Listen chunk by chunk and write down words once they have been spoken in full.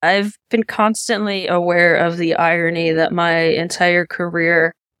I've been constantly aware of the irony that my entire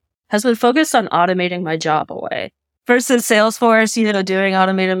career has been focused on automating my job away. First in Salesforce, doing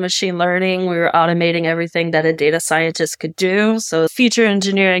automated machine learning, we were automating everything that a data scientist could do. So feature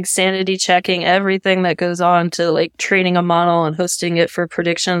engineering, sanity checking, everything that goes on to like training a model and hosting it for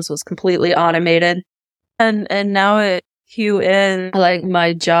predictions was completely automated. And now at CueIn, like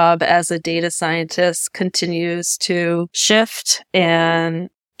my job as a data scientist continues to shift and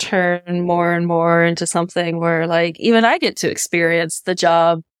turn more and more into something where like even I get to experience the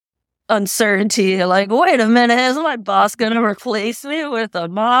job uncertainty. Like, wait a minute, is my boss going to replace me with a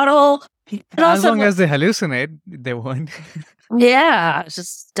model? As long as they hallucinate, they won't. Yeah,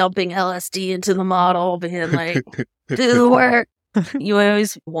 just dumping LSD into the model, being like, do the work. You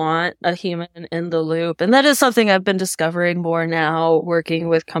always want a human in the loop. And that is something I've been discovering more now, working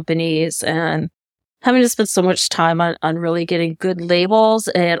with companies and having to spend so much time on really getting good labels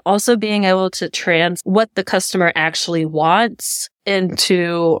and also being able to what the customer actually wants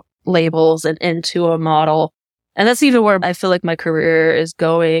into labels and into a model. And that's even where I feel like my career is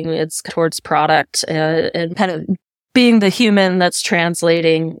going. It's towards product and kind of being the human that's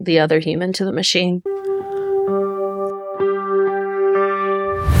translating the other human to the machine.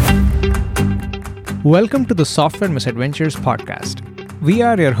 Welcome to the Software Misadventures podcast. We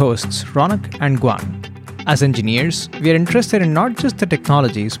are your hosts, Ronak and Guan. As engineers, we are interested in not just the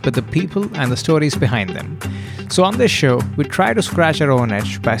technologies, but the people and the stories behind them. So on this show, we try to scratch our own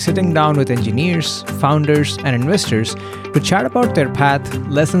itch by sitting down with engineers, founders, and investors to chat about their path,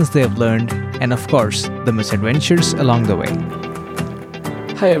 lessons they have learned, and of course, the misadventures along the way.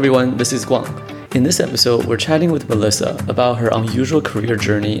 Hi everyone, this is Guang. In this episode, we're chatting with Melissa about her unusual career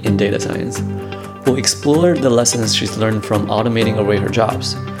journey in data science. We'll explore the lessons she's learned from automating away her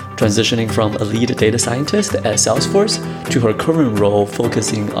jobs, transitioning from a lead data scientist at Salesforce to her current role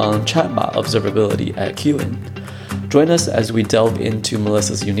focusing on chatbot observability at CueIn. Join us as we delve into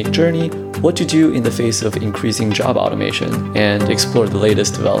Melissa's unique journey, what to do in the face of increasing job automation, and explore the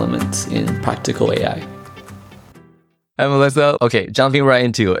latest developments in practical AI. Hi, Melissa. Okay, jumping right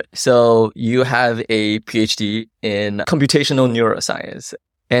into it. So you have a PhD in computational neuroscience.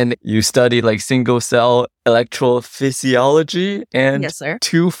 And you studied like single cell electrophysiology and Yes, sir.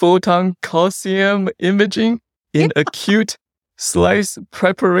 2-photon calcium imaging in acute slice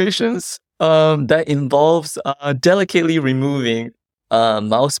preparations that involves delicately removing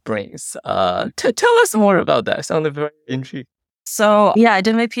mouse brains. Tell us more about that. Sounded very intriguing. So, I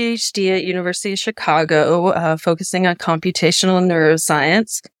did my PhD at University of Chicago, focusing on computational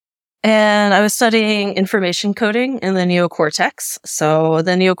neuroscience. And I was studying information coding in the neocortex. So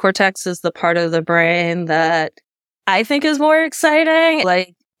the neocortex is the part of the brain that I think is more exciting.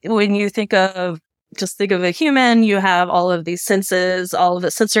 Like when you think of a human, you have all of these senses, all of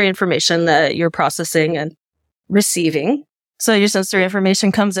the sensory information that you're processing and receiving. So your sensory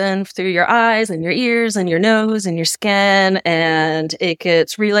information comes in through your eyes and your ears and your nose and your skin, and it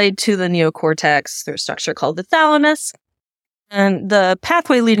gets relayed to the neocortex through a structure called the thalamus. And the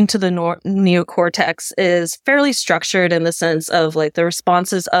pathway leading to the neocortex is fairly structured in the sense of like the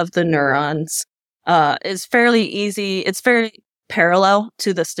responses of the neurons is fairly easy. It's very parallel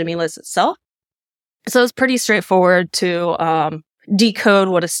to the stimulus itself. So it's pretty straightforward to decode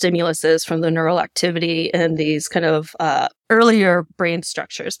what a stimulus is from the neural activity in these kind of earlier brain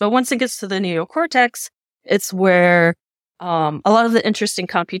structures. But once it gets to the neocortex, it's where a lot of the interesting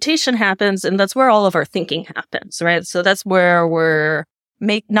computation happens, and that's where all of our thinking happens, right? So that's where we're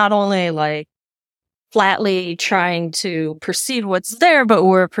not only like flatly trying to perceive what's there, but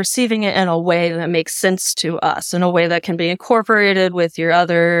we're perceiving it in a way that makes sense to us, in a way that can be incorporated with your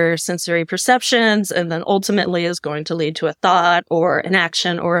other sensory perceptions, and then ultimately is going to lead to a thought or an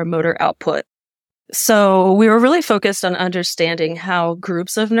action or a motor output. So we were really focused on understanding how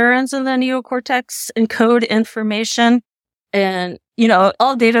groups of neurons in the neocortex encode information. And,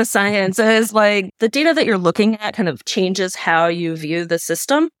 all data science is like the data that you're looking at kind of changes how you view the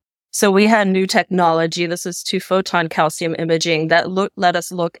system. So we had new technology. This is 2-photon calcium imaging that let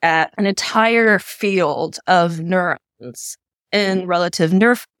us look at an entire field of neurons in relative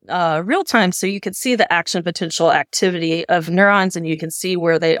real time. So you could see the action potential activity of neurons and you can see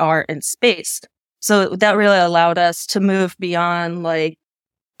where they are in space. So that really allowed us to move beyond like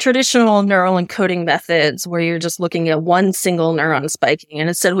traditional neural encoding methods where you're just looking at one single neuron spiking. And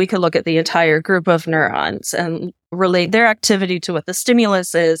instead, we could look at the entire group of neurons and relate their activity to what the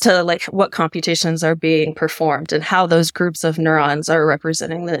stimulus is, to like what computations are being performed and how those groups of neurons are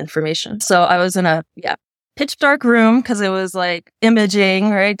representing the information. So I was in a pitch dark room because it was like imaging,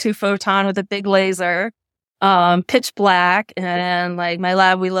 right? 2-photon with a big laser. pitch black. And like my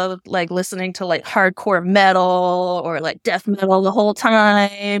lab, we loved like listening to like hardcore metal or like death metal the whole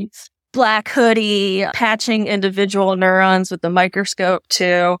time. Black hoodie, patching individual neurons with the microscope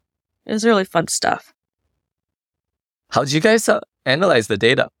too. It was really fun stuff. How did you guys analyze the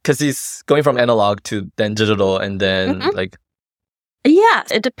data? Because he's going from analog to then digital and then like... Yeah,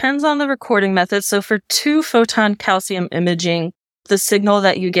 it depends on the recording method. So for 2-photon calcium imaging, the signal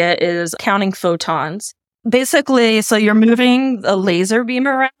that you get is counting photons. Basically, so you're moving a laser beam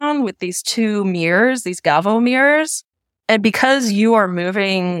around with these 2 mirrors, these Gavo mirrors. And because you are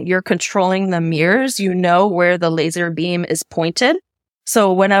moving, you're controlling the mirrors, you know where the laser beam is pointed.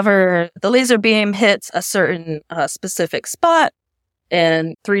 So whenever the laser beam hits a certain specific spot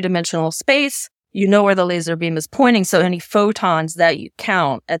in 3-dimensional space, you know where the laser beam is pointing. So any photons that you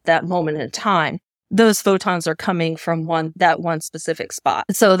count at that moment in time, those photons are coming from that one specific spot.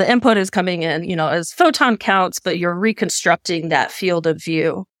 So the input is coming in, as photon counts, but you're reconstructing that field of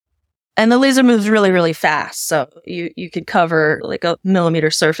view. And the laser moves really, really fast. So you could cover like a millimeter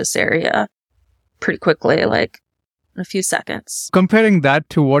surface area pretty quickly, like in a few seconds. Comparing that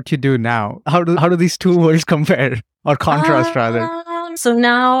to what you do now, how do these two worlds compare or contrast rather? So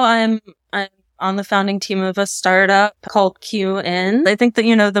now I'm on the founding team of a startup called CueIn. I think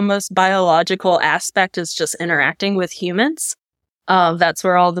that, the most biological aspect is just interacting with humans. That's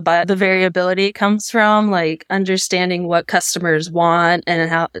where all the variability comes from, like understanding what customers want and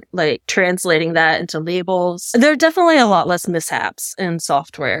how, like, translating that into labels. There are definitely a lot less mishaps in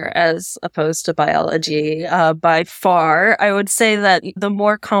software as opposed to biology. By far, I would say that the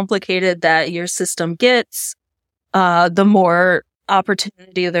more complicated that your system gets, the more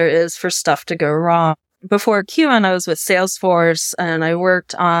opportunity there is for stuff to go wrong. Before CueIn, I was with Salesforce, and I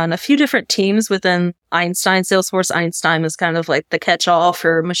worked on a few different teams within Einstein. Salesforce Einstein is kind of like the catch-all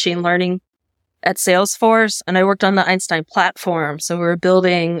for machine learning at Salesforce. And I worked on the Einstein platform. So we were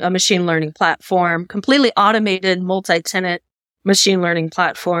building a machine learning platform, completely automated, multi-tenant machine learning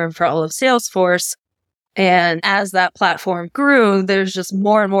platform for all of Salesforce. And as that platform grew, there's just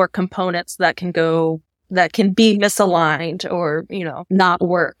more and more components that can be misaligned or, not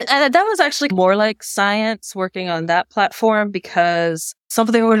work. And that was actually more like science working on that platform because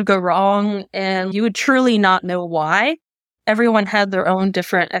something would go wrong and you would truly not know why. Everyone had their own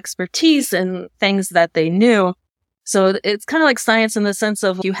different expertise and things that they knew. So it's kind of like science in the sense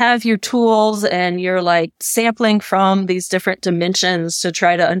of you have your tools and you're like sampling from these different dimensions to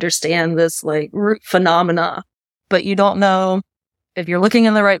try to understand this like root phenomena, but you don't know if you're looking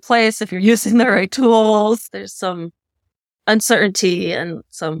in the right place, if you're using the right tools. There's some uncertainty and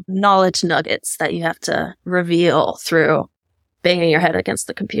some knowledge nuggets that you have to reveal through banging your head against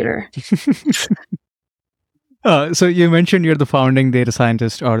the computer. So you mentioned you're the founding data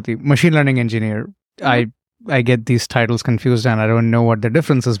scientist or the machine learning engineer. I get these titles confused and I don't know what the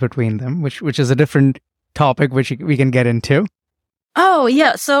difference is between them, which is a different topic which we can get into. Oh,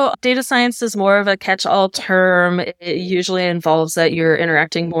 yeah. So data science is more of a catch-all term. It usually involves that you're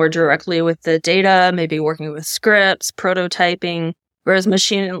interacting more directly with the data, maybe working with scripts, prototyping, whereas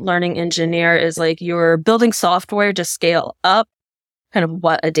machine learning engineer is like you're building software to scale up kind of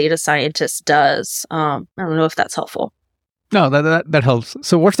what a data scientist does. I don't know if that's helpful. No, that helps.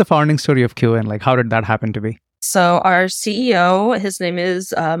 So what's the founding story of CueIn? Like, how did that happen to be? So our CEO, his name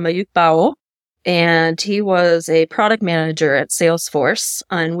is Mayuk Bao. And he was a product manager at Salesforce,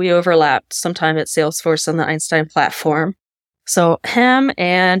 and we overlapped sometime at Salesforce on the Einstein platform. So him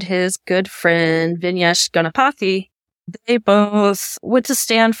and his good friend Vinyesh Ganapathy, they both went to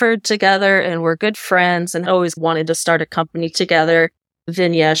Stanford together and were good friends and always wanted to start a company together.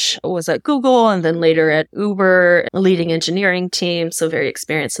 Vinyesh was at Google and then later at Uber, leading engineering team, so very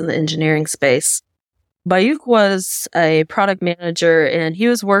experienced in the engineering space. Bayuk was a product manager and he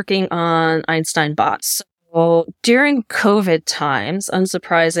was working on Einstein bots. So during COVID times,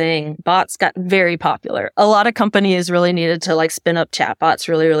 unsurprising, bots got very popular. A lot of companies really needed to like spin up chatbots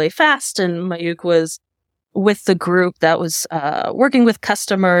really, really fast. And Mayuk was with the group that was working with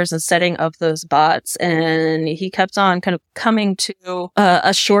customers and setting up those bots. And he kept on kind of coming to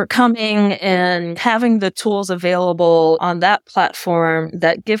a shortcoming and having the tools available on that platform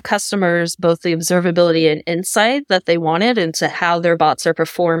that give customers both the observability and insight that they wanted into how their bots are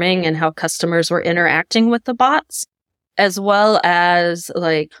performing and how customers were interacting with the bots, as well as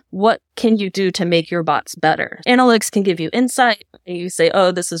like, what can you do to make your bots better? Analytics can give you insight. You say,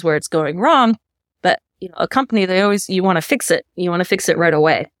 oh, this is where it's going wrong. A company, you want to fix it. You want to fix it right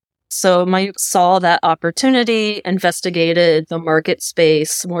away. So Mayuk saw that opportunity, investigated the market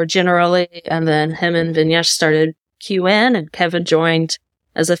space more generally, and then him and Vinyesh started CueIn, and Kevin joined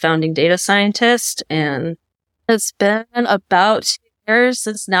as a founding data scientist. And It's been about 2 years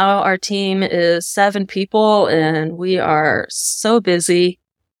since now our team is 7 people and we are so busy.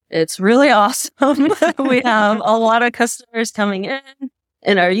 It's really awesome. We have a lot of customers coming in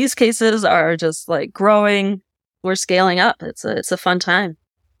and our use cases are just like growing. We're scaling up. It's a fun time.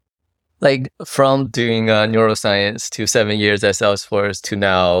 Like from doing neuroscience to 7 years at Salesforce to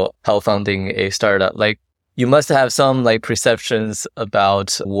now founding a startup, like you must have some like perceptions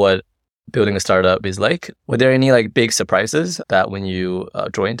about what building a startup is like. Were there any like big surprises that when you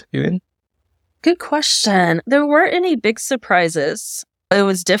joined CueIn? Good question. There weren't any big surprises. It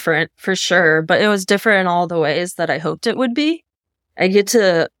was different for sure, but it was different in all the ways that I hoped it would be. I get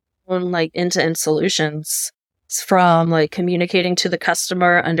to own like end-to-end solutions from like communicating to the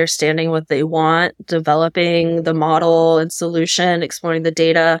customer, understanding what they want, developing the model and solution, exploring the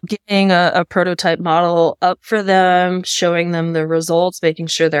data, getting a prototype model up for them, showing them the results, making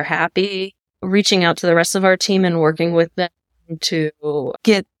sure they're happy, reaching out to the rest of our team and working with them to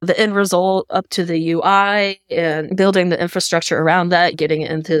get the end result up to the UI and building the infrastructure around that, getting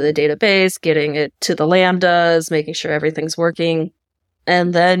it into the database, getting it to the Lambdas, making sure everything's working.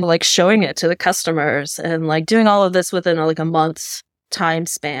 And then like showing it to the customers and like doing all of this within like a month's time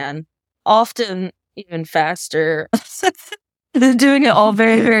span, often even faster than doing it all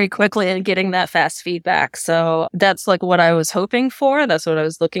very, very quickly and getting that fast feedback. So that's like what I was hoping for. That's what I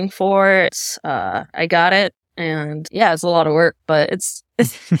was looking for. I got it. And yeah, it's a lot of work, but it's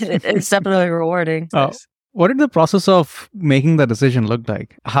definitely rewarding. What did the process of making the decision look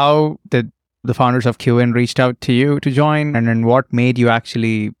like? How did the founders of CueIn reached out to you to join, and then what made you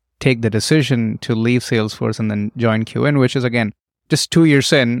actually take the decision to leave Salesforce and then join CueIn, which is again just 2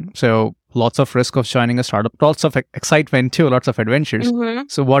 years in, so lots of risk of joining a startup, lots of excitement too, lots of adventures. Mm-hmm.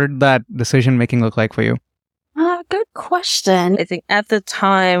 So what did that decision making look like for you? Good question. I think at the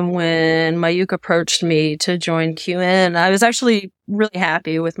time when Mayuk approached me to join CueIn, I was actually really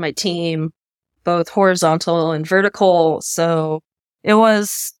happy with my team, both horizontal and vertical. So it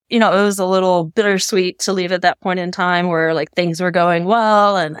was a little bittersweet to leave at that point in time where like things were going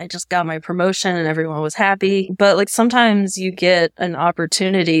well and I just got my promotion and everyone was happy. But like sometimes you get an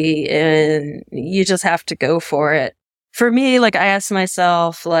opportunity and you just have to go for it. For me, like I asked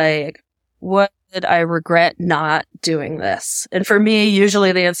myself, like, what did I regret not doing this? And for me,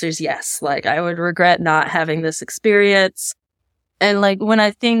 usually the answer is yes. Like I would regret not having this experience. And like when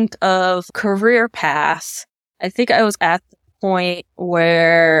I think of career path, I think I was at point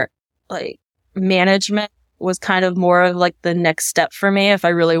where like management was kind of more of like the next step for me if I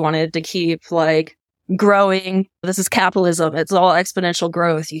really wanted to keep like growing. This is capitalism. It's all exponential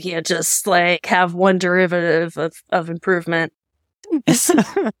growth. You can't just like have one derivative of improvement. So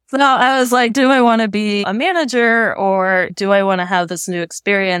I was like, do I want to be a manager or do I want to have this new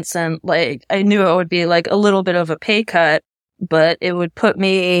experience? And like, I knew it would be like a little bit of a pay cut, but it would put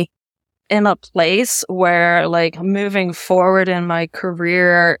me in a place where like moving forward in my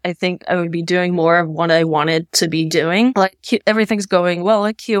career, I think I would be doing more of what I wanted to be doing. Like everything's going well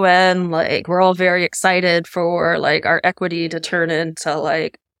at CueIn. Like we're all very excited for like our equity to turn into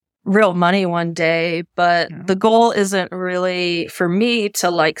like real money one day. But the goal isn't really for me to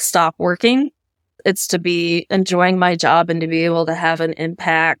like stop working. It's to be enjoying my job and to be able to have an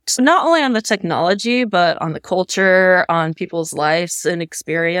impact, not only on the technology, but on the culture, on people's lives and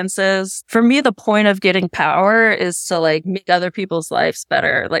experiences. For me, the point of getting power is to like make other people's lives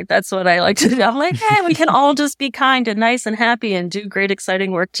better. Like that's what I like to do. I'm like, hey, we can all just be kind and nice and happy and do great,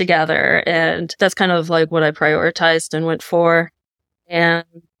 exciting work together. And that's kind of like what I prioritized and went for. And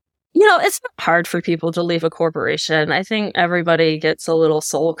it's not hard for people to leave a corporation. I think everybody gets a little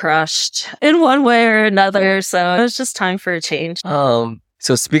soul crushed in one way or another. So it was just time for a change.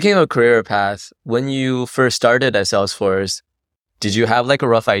 So speaking of career path, when you first started at Salesforce, did you have like a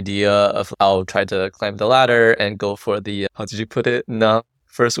rough idea of how to try to climb the ladder and go for the, how did you put it? No,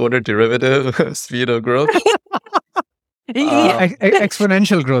 first order derivative speed of growth?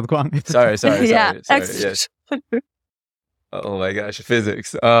 Exponential growth, Guang. Sorry. Yeah, Yes. Oh my gosh,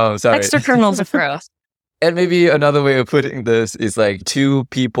 physics. Sorry. Extra kernels of growth. And maybe another way of putting this is like 2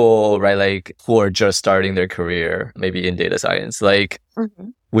 people, right, like who are just starting their career, maybe in data science. Like,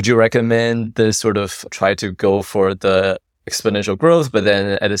 would you recommend this sort of try to go for the exponential growth, but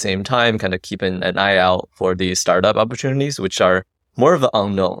then at the same time, kind of keeping an eye out for the startup opportunities, which are more of an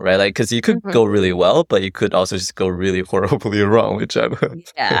unknown, right? Like, because you could go really well, but you could also just go really horribly wrong, which I've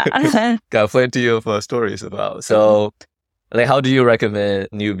got plenty of stories about. So, like, how do you recommend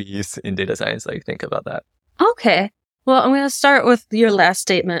newbies in data science, like, think about that? Okay. Well, I'm going to start with your last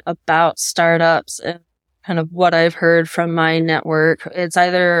statement about startups and kind of what I've heard from my network. It's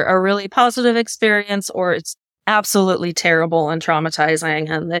either a really positive experience or it's absolutely terrible and traumatizing,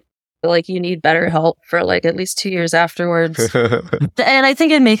 and that like you need better help for like at least 2 years afterwards. And I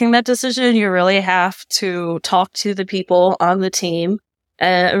think in making that decision, you really have to talk to the people on the team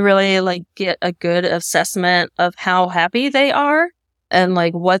and really like get a good assessment of how happy they are and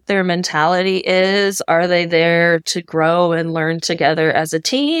like what their mentality is. Are they there to grow and learn together as a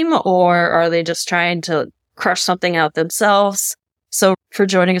team, or are they just trying to crush something out themselves? So for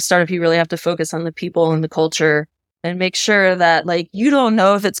joining a startup, you really have to focus on the people and the culture and make sure that like you don't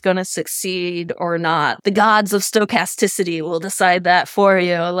know if it's going to succeed or not. The gods of stochasticity will decide that for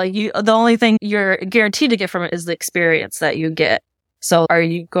you. Like the only thing you're guaranteed to get from it is the experience that you get. So are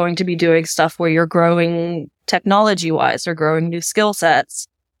you going to be doing stuff where you're growing technology-wise or growing new skill sets?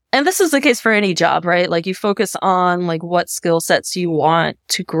 And this is the case for any job, right? Like you focus on like what skill sets you want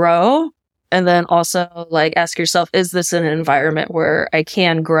to grow. And then also like ask yourself, is this an environment where I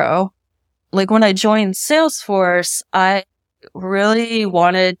can grow? Like when I joined Salesforce, I really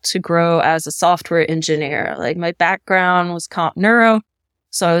wanted to grow as a software engineer. Like my background was comp neuro.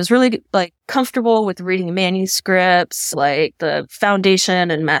 So I was really like comfortable with reading manuscripts, like the foundation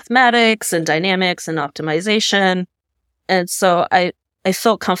in mathematics and dynamics and optimization. And so I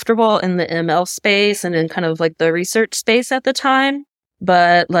felt comfortable in the ML space and in kind of like the research space at the time.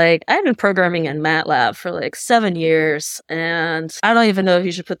 But like I've been programming in MATLAB for like 7 years, and I don't even know if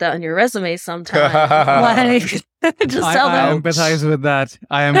you should put that on your resume sometime. Like, just tell them. I empathize with that.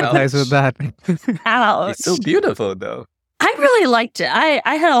 I empathize with that. Ouch. It's so beautiful, though. I really liked it. I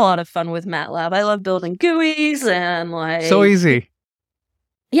had a lot of fun with MATLAB. I love building GUIs and like So easy.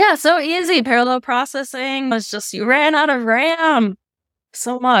 Yeah, so easy. Parallel processing was just you ran out of RAM.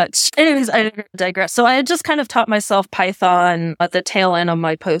 So much. Anyways, I digress. So I had just kind of taught myself Python at the tail end of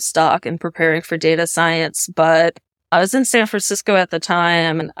my postdoc and preparing for data science. But I was in San Francisco at the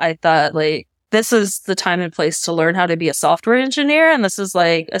time, and I thought, like, this is the time and place to learn how to be a software engineer. And this is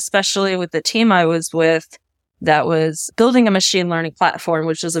like, especially with the team I was with that was building a machine learning platform,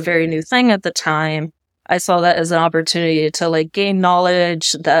 which was a very new thing at the time. I saw that as an opportunity to like gain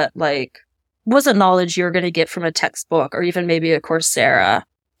knowledge that like wasn't knowledge you're going to get from a textbook or even maybe a Coursera.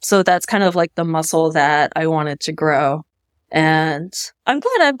 So that's kind of like the muscle that I wanted to grow. And I'm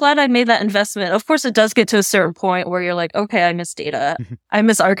glad I made that investment. Of course, it does get to a certain point where you're like, okay, I miss data. I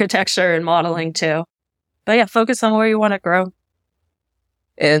miss architecture and modeling too. But yeah, focus on where you want to grow.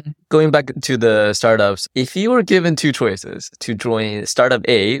 And going back to the startups, if you were given two choices to join startup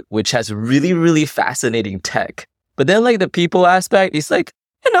A, which has really, really fascinating tech, but then like the people aspect, it's like,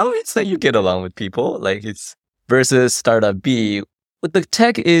 it's like you get along with people, like it's versus startup B, with the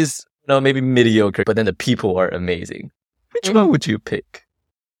tech is, maybe mediocre, but then the people are amazing. Which one would you pick?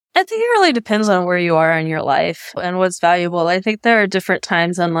 I think it really depends on where you are in your life and what's valuable. I think there are different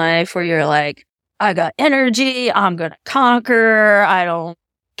times in life where you're like, I got energy, I'm going to conquer, I don't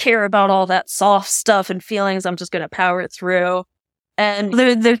care about all that soft stuff and feelings, I'm just going to power it through. And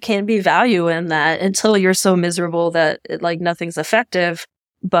there can be value in that until you're so miserable that nothing's effective.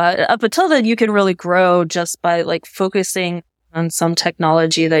 But up until then, you can really grow just by like focusing on some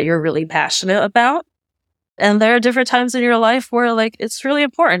technology that you're really passionate about. And there are different times in your life where like it's really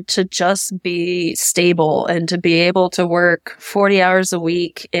important to just be stable and to be able to work 40 hours a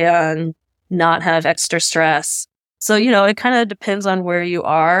week and not have extra stress. So, it kind of depends on where you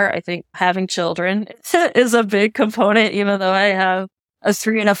are. I think having children is a big component, even though I have a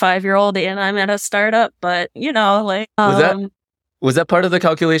 3 and a 5-year-old and I'm at a startup. But, Was that part of the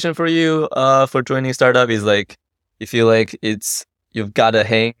calculation for you for joining a startup? Is like, you feel like you've got a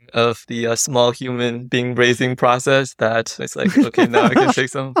hang of the small human being raising process that it's like, okay, now I can take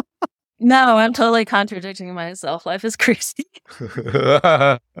some. No, I'm totally contradicting myself. Life is crazy.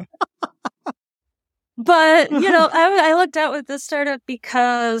 But, I looked out with this startup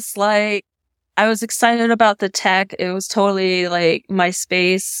because like I was excited about the tech. It was totally like my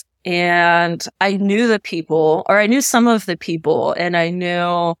space. And I knew the people, or I knew some of the people, and I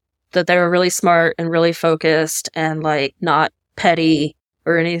knew that they were really smart and really focused and like not petty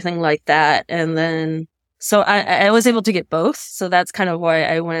or anything like that. And then, so I was able to get both. So that's kind of why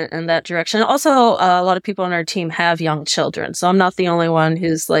I went in that direction. Also, a lot of people on our team have young children. So I'm not the only one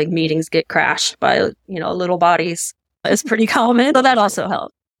whose like meetings get crashed by, little bodies. It's pretty common. So that also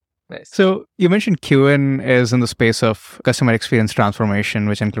helped. Nice. So you mentioned CueIn is in the space of customer experience transformation,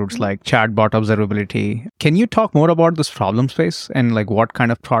 which includes like chatbot observability. Can you talk more about this problem space and like what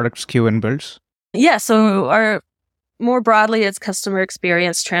kind of products CueIn builds? Yeah, so more broadly, it's customer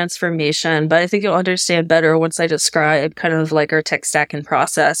experience transformation, but I think you'll understand better once I describe kind of like our tech stack and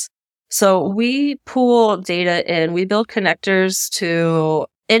process. So we pull data in, we build connectors to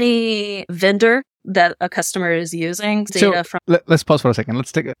any vendor that a customer is using. Data from let's pause for a second.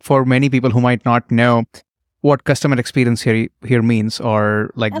 Let's take for many people who might not know what customer experience here means,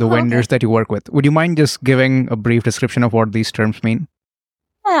 or like the vendors that you work with. Would you mind just giving a brief description of what these terms mean?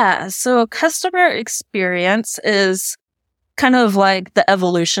 Yeah, so customer experience is kind of like the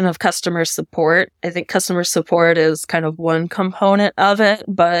evolution of customer support. I think customer support is kind of one component of it,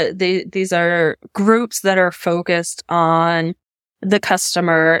 but these are groups that are focused on the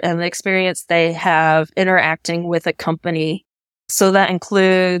customer and the experience they have interacting with a company. So that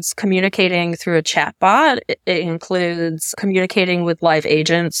includes communicating through a chatbot. It includes communicating with live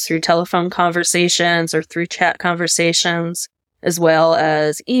agents through telephone conversations or through chat conversations, as well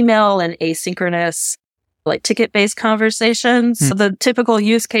as email and asynchronous, like ticket-based conversations. So the typical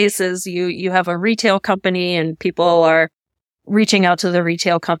use case is you have a retail company and people are reaching out to the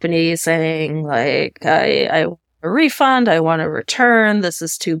retail company saying like, I want a refund, I want a return, this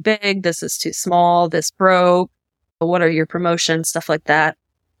is too big, this is too small, this broke, what are your promotions, stuff like that.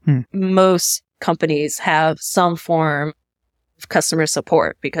 Most companies have some form of customer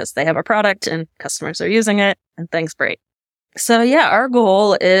support because they have a product and customers are using it and things break. So yeah, our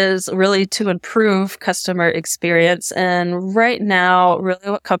goal is really to improve customer experience. And right now, really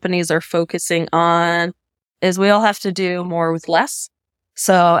what companies are focusing on is we all have to do more with less.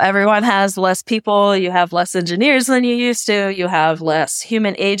 So everyone has less people. You have less engineers than you used to. You have less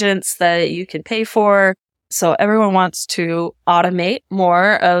human agents that you can pay for. So everyone wants to automate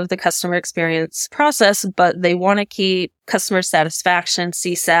more of the customer experience process, but they want to keep customer satisfaction,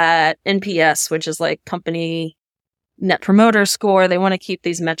 CSAT, NPS, which is like company Net Promoter Score. They want to keep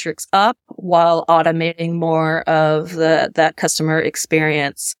these metrics up while automating more of that customer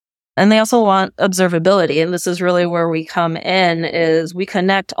experience. And they also want observability. And this is really where we come in, is we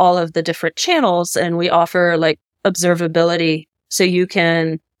connect all of the different channels and we offer like observability so you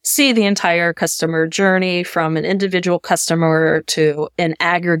can see the entire customer journey from an individual customer to an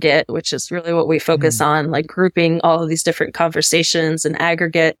aggregate, which is really what we focus on, like grouping all of these different conversations in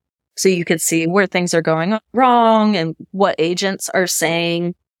aggregate. So you can see where things are going wrong and what agents are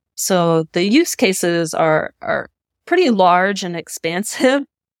saying. So the use cases are pretty large and expansive.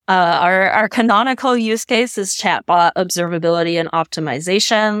 Our canonical use case is chatbot observability and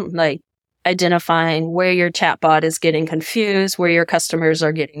optimization, like identifying where your chatbot is getting confused, where your customers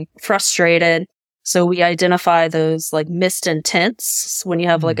are getting frustrated. So we identify those like missed intents. When you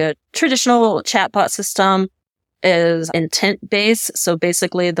have like a traditional chatbot system is intent based. So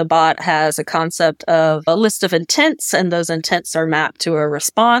basically the bot has a concept of a list of intents and those intents are mapped to a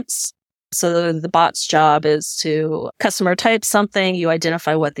response. So the bot's job is to customer type something, you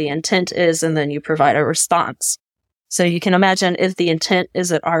identify what the intent is, and then you provide a response. So you can imagine if the intent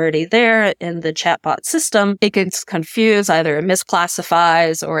isn't already there in the chatbot system, it gets confused, either it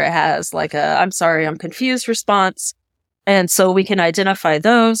misclassifies or it has like a, I'm sorry, I'm confused response. And so we can identify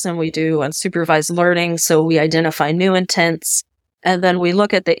those and we do unsupervised learning. So we identify new intents and then we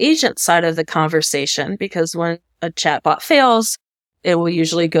look at the agent side of the conversation, because when a chatbot fails, it will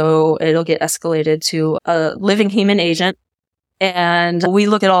usually it'll get escalated to a living human agent. And we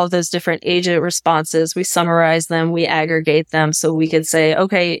look at all of those different agent responses. We summarize them. We aggregate them. So we could say,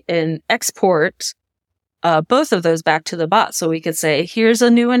 okay, and export both of those back to the bot. So we could say, here's a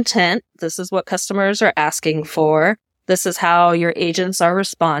new intent. This is what customers are asking for. This is how your agents are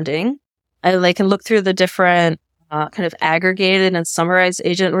responding. And they can look through the different kind of aggregated and summarized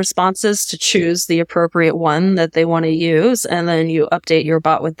agent responses to choose the appropriate one that they want to use. And then you update your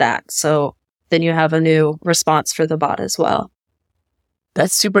bot with that. So then you have a new response for the bot as well.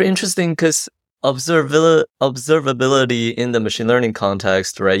 That's super interesting because observability in the machine learning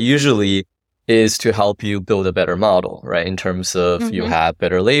context, right, usually is to help you build a better model, right, in terms of you have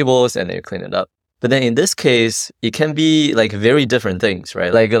better labels and then you clean it up. But then in this case, it can be like very different things,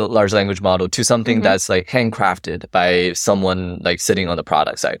 right? Like a large language model to something that's like handcrafted by someone like sitting on the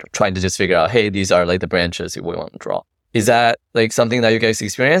product side, trying to just figure out, hey, these are like the branches we want to draw. Is that like something that you guys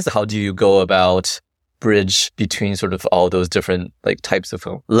experience? How do you go about bridge between sort of all those different like types of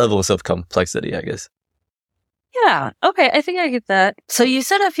levels of complexity, I guess? Yeah. Okay. I think I get that. So you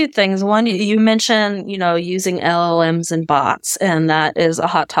said a few things. One, you mentioned, using LLMs and bots, and that is a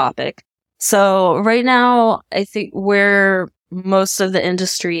hot topic. So right now, I think where most of the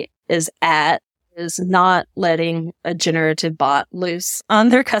industry is at is not letting a generative bot loose on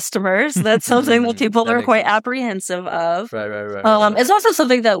their customers. That's something that people are quite apprehensive of. Right. It's also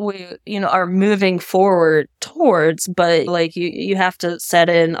something that we, are moving forward towards, but like you have to set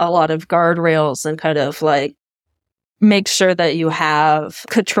in a lot of guardrails and kind of like make sure that you have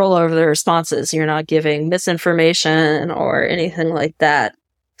control over the responses. You're not giving misinformation or anything like that.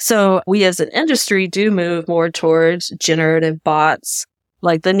 So we as an industry do move more towards generative bots.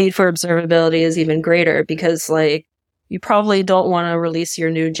 Like the need for observability is even greater because like you probably don't want to release your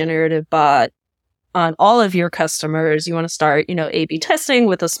new generative bot on all of your customers. You want to start, A/B testing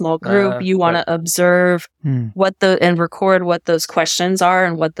with a small group. You want to observe and record what those questions are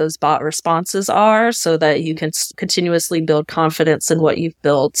and what those bot responses are so that you can continuously build confidence in what you've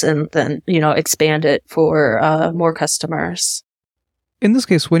built and then, expand it for more customers. In this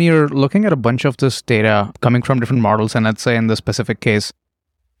case, when you're looking at a bunch of this data coming from different models, and let's say in this specific case,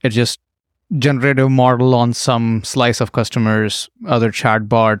 it's just generative model on some slice of customers, other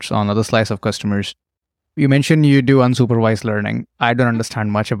chatbots on other slice of customers. You mentioned you do unsupervised learning. I don't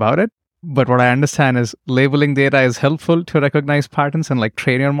understand much about it, but what I understand is labeling data is helpful to recognize patterns and like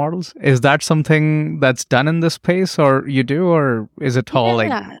train your models. Is that something that's done in this space or you do, or is it all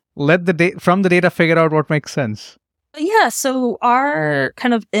like let from the data figure out what makes sense? Yeah, so our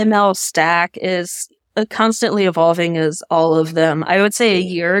kind of ML stack is constantly evolving as all of them. I would say a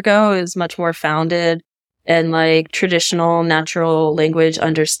year ago is much more founded in like traditional natural language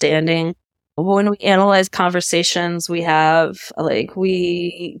understanding. When we analyze conversations, we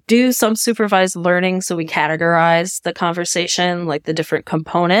do some supervised learning. So we categorize the conversation, like the different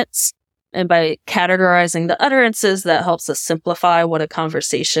components. And by categorizing the utterances, that helps us simplify what a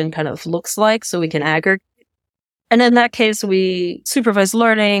conversation kind of looks like so we can aggregate. And in that case, we supervise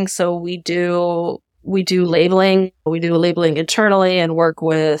learning. So we do labeling. We do labeling internally and work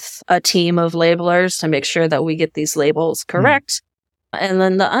with a team of labelers to make sure that we get these labels correct. And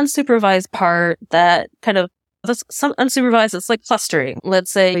then the unsupervised part some unsupervised, it's like clustering.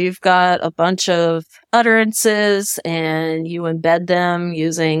 Let's say you've got a bunch of utterances and you embed them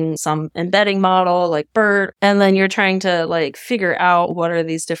using some embedding model like BERT. And then you're trying to like figure out what are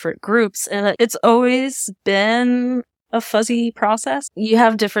these different groups. And it's always been a fuzzy process. You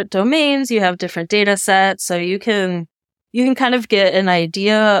have different domains, you have different data sets. So you can kind of get an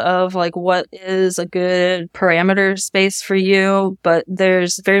idea of like what is a good parameter space for you, but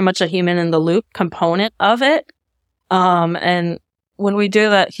there's very much a human in the loop component of it. And when we do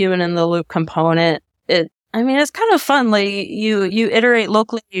that human in the loop component, it's kind of fun. Like you iterate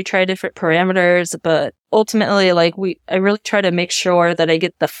locally, you try different parameters, but ultimately I really try to make sure that I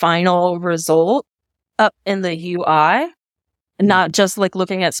get the final result up in the UI. Not just like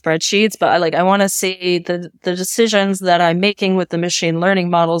looking at spreadsheets, but I want to see the decisions that I'm making with the machine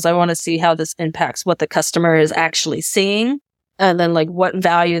learning models. I want to see how this impacts what the customer is actually seeing and then like what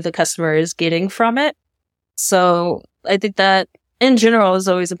value the customer is getting from it. So I think that in general is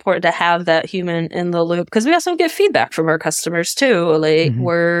always important to have that human in the loop because we also get feedback from our customers too. Like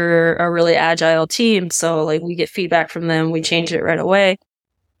we're a really agile team. So like we get feedback from them. We change it right away.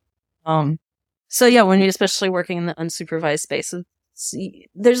 So yeah, when you're especially working in the unsupervised space,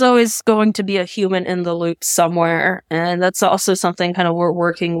 there's always going to be a human in the loop somewhere. And that's also something kind of we're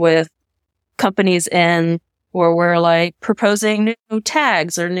working with companies in where we're like proposing new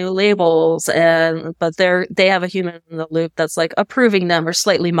tags or new labels. But they have a human in the loop that's like approving them or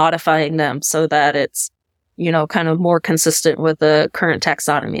slightly modifying them so that it's, kind of more consistent with the current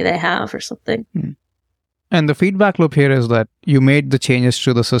taxonomy they have or something. And the feedback loop here is that you made the changes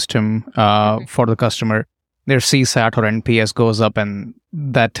to the system for the customer. Their CSAT or NPS goes up and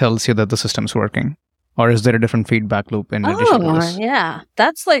that tells you that the system's working. Or is there a different feedback loop in addition to this? Yeah.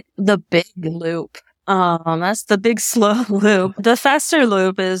 That's like the big loop. That's the big slow loop. The faster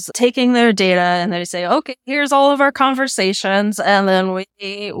loop is taking their data and they say, okay, here's all of our conversations. And then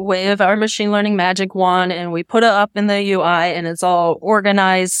we wave our machine learning magic wand and we put it up in the UI and it's all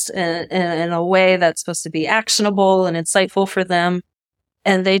organized in a way that's supposed to be actionable and insightful for them.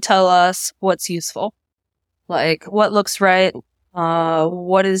 And they tell us what's useful, like what looks right,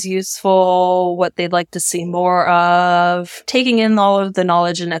 what is useful, what they'd like to see more of, taking in all of the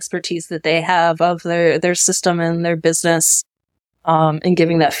knowledge and expertise that they have of their system and their business, and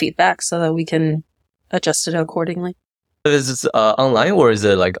giving that feedback so that we can adjust it accordingly. Is this online or is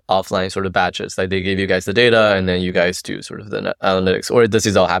it like offline sort of batches? Like they give you guys the data and then you guys do sort of the analytics, or this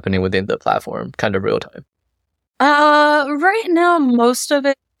is all happening within the platform, kind of real time? Right now, most of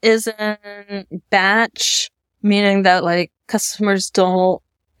it is in batch, meaning that like customers don't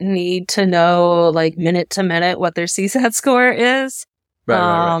need to know like minute to minute what their CSAT score is.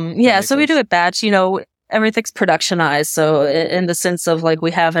 Right. Yeah, so we do it batch, everything's productionized. So in the sense of like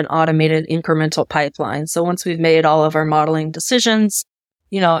we have an automated incremental pipeline. So once we've made all of our modeling decisions,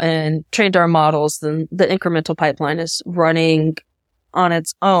 and trained our models, then the incremental pipeline is running on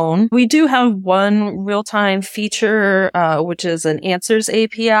its own. We do have one real-time feature, which is an answers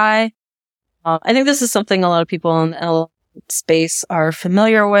API. I think this is something a lot of people in the space are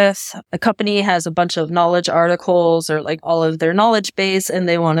familiar with. A company has a bunch of knowledge articles or like all of their knowledge base, and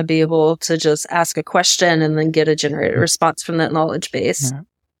they want to be able to just ask a question and then get a generated response from that knowledge base. Yeah.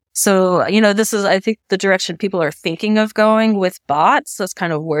 So, this is, I think, the direction people are thinking of going with bots. That's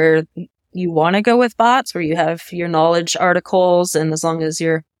kind of where you want to go with bots, where you have your knowledge articles, and as long as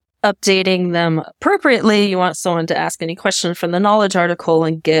you're updating them appropriately, you want someone to ask any question from the knowledge article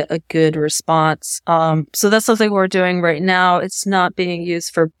and get a good response. So that's something we're doing right now. It's not being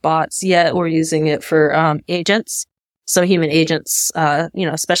used for bots yet. We're using it for agents. So human agents,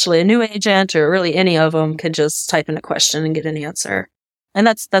 especially a new agent or really any of them, can just type in a question and get an answer. And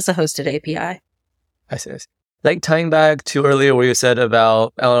that's a hosted API. I see. Like tying back to earlier where you said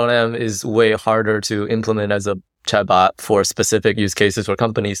about LLM is way harder to implement as a chatbot for specific use cases for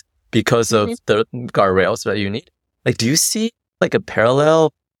companies because of the guardrails that you need. Like, do you see like a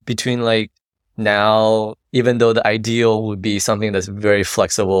parallel between like now, even though the ideal would be something that's very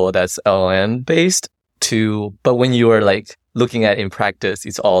flexible, that's LLM based but when you are like looking at in practice,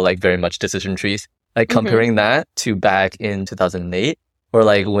 it's all like very much decision trees, like comparing that to back in 2008? Or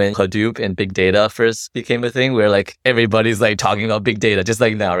like when Hadoop and big data first became a thing where like everybody's like talking about big data, just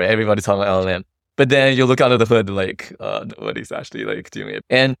like now, right? Everybody's talking about LLM. But then you look under the hood, like nobody's actually like doing it.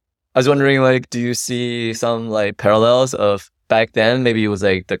 And I was wondering, like, do you see some like parallels of back then? Maybe it was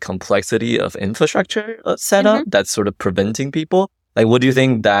like the complexity of infrastructure setup that's sort of preventing people. Like, what do you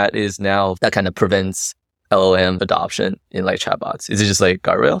think that is now that kind of prevents LLM adoption in like chatbots? Is it just like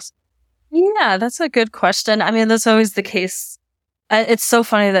guardrails? Yeah, that's a good question. I mean, that's always the case. It's so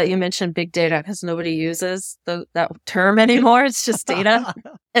funny that you mentioned big data because nobody uses that term anymore. It's just data.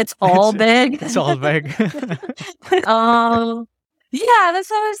 It's all big. It's all big. Yeah, that's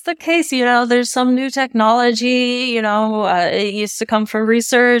always the case. There's some new technology, it used to come from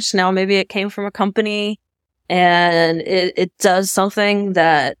research. Now maybe it came from a company and it does something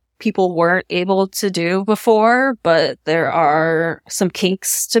that people weren't able to do before, but there are some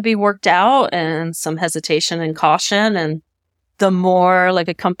kinks to be worked out and some hesitation and caution. And the more like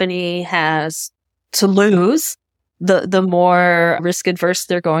a company has to lose, the more risk adverse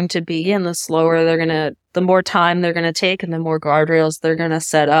they're going to be, and the more time they're going to take and the more guardrails they're going to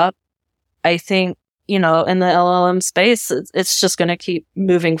set up. I think, in the LLM space, it's just going to keep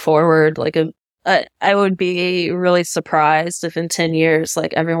moving forward. Like I would be really surprised if in 10 years,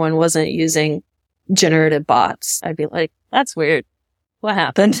 like everyone wasn't using generative bots. I'd be like, that's weird. What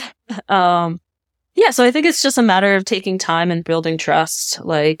happened? Yeah, so I think it's just a matter of taking time and building trust.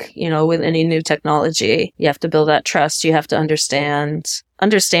 Like, with any new technology, you have to build that trust. You have to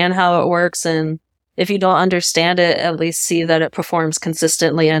understand how it works. And if you don't understand it, at least see that it performs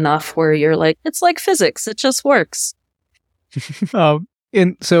consistently enough where you're like, it's like physics. It just works.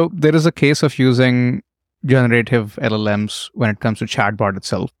 So there is a case of using generative LLMs when it comes to chatbot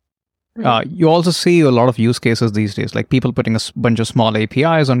itself. You also see a lot of use cases these days, like people putting a bunch of small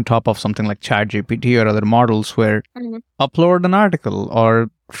APIs on top of something like ChatGPT or other models where upload an article or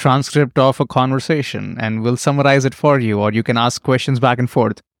transcript of a conversation and we'll summarize it for you, or you can ask questions back and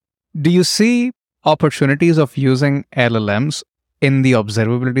forth. Do you see opportunities of using LLMs in the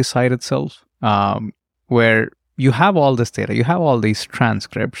observability side itself, where you have all this data, you have all these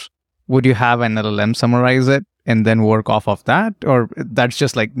transcripts? Would you have an LLM summarize it and then work off of that? Or that's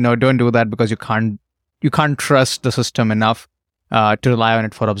just like, no, don't do that because you can't trust the system enough to rely on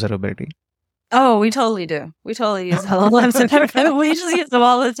it for observability? Oh, we totally do. We totally use LLMs and everything. We just use them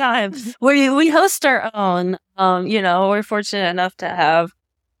all the time. We host our own. We're fortunate enough to have,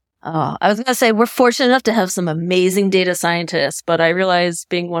 I was going to say we're fortunate enough to have some amazing data scientists, but I realize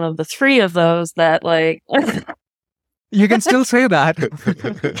being one of the three of those that like... You can still say that.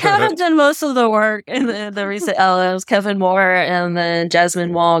 Kevin did most of the work in the recent LLMs. Kevin Moore and then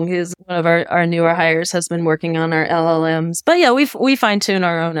Jasmine Wong, who's one of our newer hires, has been working on our LLMs. But yeah, we fine tune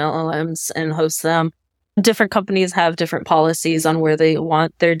our own LLMs and host them. Different companies have different policies on where they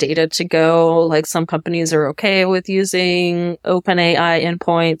want their data to go. Like some companies are okay with using OpenAI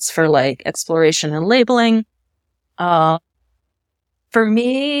endpoints for like exploration and labeling. For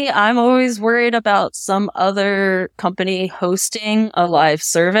me, I'm always worried about some other company hosting a live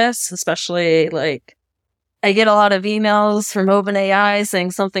service, especially like I get a lot of emails from OpenAI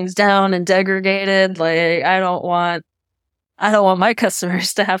saying something's down and degraded. Like I don't want my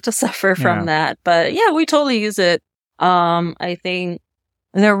customers to have to suffer from that. But yeah, we totally use it. I think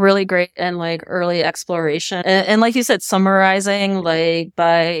they're really great in like early exploration. And like you said, summarizing, like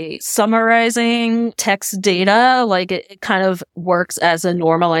by summarizing text data, like it kind of works as a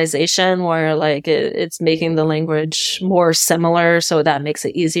normalization where like it's making the language more similar. So that makes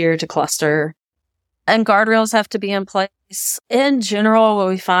it easier to cluster. And guardrails have to be in place. In general, what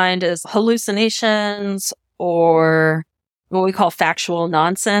we find is hallucinations or what we call factual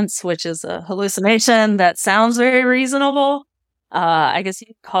nonsense, which is a hallucination that sounds very reasonable. I guess you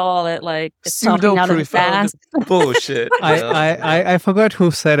could call it like it's something out of the past. Bullshit. I forgot who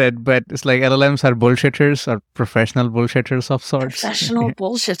said it, but it's like LLMs are bullshitters or professional bullshitters of sorts. Professional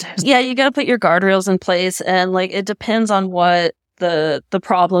bullshitters. Yeah, you got to put your guardrails in place, and like it depends on what the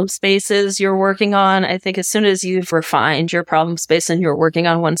problem spaces you're working on. I think as soon as you've refined your problem space and you're working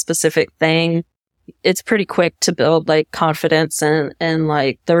on one specific thing, it's pretty quick to build like confidence and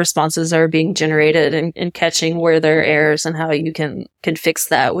like the responses are being generated and catching where there are errors and how you can fix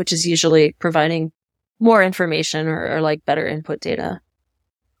that, which is usually providing more information or like better input data.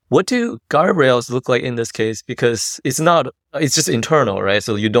 What do guardrails look like in this case? Because it's just internal, right?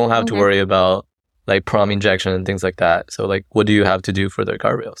 So you don't have to worry about like prompt injection and things like that. So like, what do you have to do for the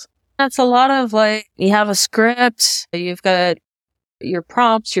guardrails? That's a lot of like, you have a script, you've got your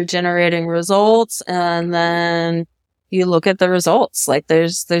prompts, you're generating results, and then you look at the results. Like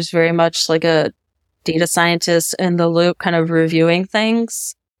there's very much like a data scientist in the loop kind of reviewing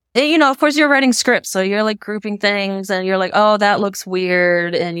things. And, of course you're writing scripts, so you're like grouping things and you're like, oh, that looks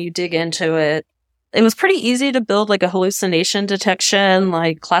weird, and you dig into it. It was pretty easy to build like a hallucination detection,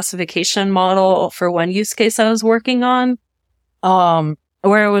 like classification model for one use case I was working on,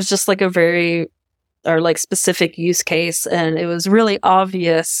 where it was just like a very or like specific use case. And it was really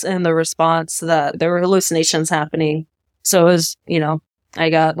obvious in the response that there were hallucinations happening. So it was, I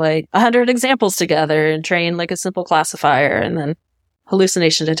got like 100 examples together and trained like a simple classifier and then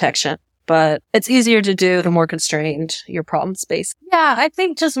hallucination detection. But it's easier to do the more constrained your problem space. Yeah, I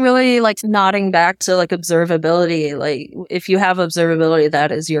think just really like nodding back to like observability. Like if you have observability,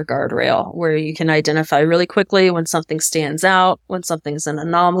 that is your guardrail where you can identify really quickly when something stands out, when something's an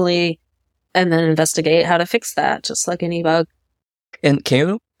anomaly, and then investigate how to fix that, just like any bug. And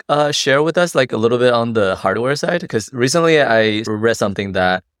can you share with us like a little bit on the hardware side? Because recently I read something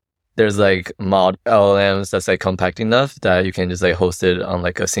that there's like mod LLMs that's like compact enough that you can just like host it on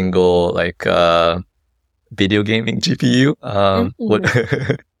like a single like video gaming GPU.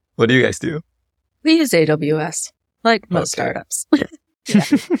 What do you guys do? We use AWS, like most startups. Yeah.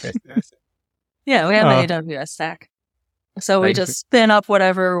 Yeah, we have an AWS stack. So we just spin up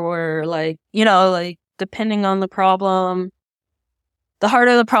whatever we're like, like depending on the problem, the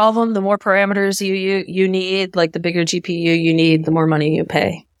harder the problem, the more parameters you need, like the bigger GPU you need, the more money you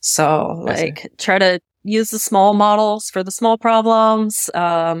pay. So like try to use the small models for the small problems,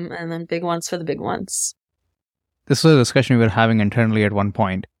 and then big ones for the big ones. This was a discussion we were having internally at one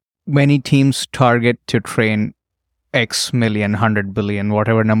point. Many teams target to train X million, 100 billion,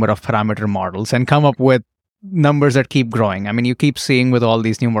 whatever number of parameter models and come up with numbers that keep growing. I mean, you keep seeing with all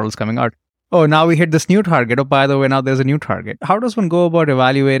these new models coming out, oh, now we hit this new target. Oh, by the way, now there's a new target. How does one go about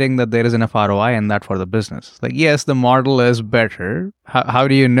evaluating that there is enough ROI in that for the business? Like, yes, the model is better. How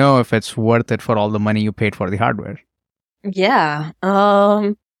do you know if it's worth it for all the money you paid for the hardware? Yeah.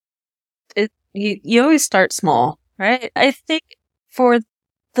 You always start small, right? I think for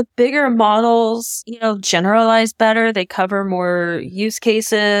the bigger models, generalize better. They cover more use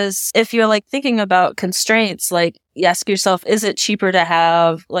cases. If you're like thinking about constraints, like you ask yourself, is it cheaper to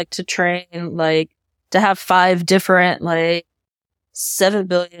have to train, to have 5 different 7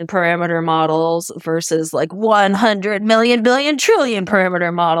 billion parameter models versus 100 million billion trillion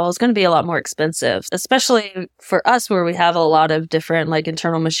parameter model is going to be a lot more expensive, especially for us where we have a lot of different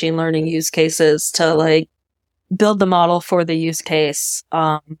internal machine learning use cases to build the model for the use case,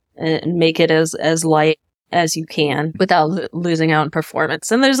 and make it as light as you can without losing out in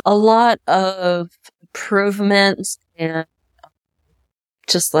performance. And there's a lot of improvements and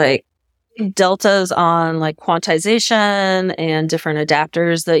just deltas on quantization and different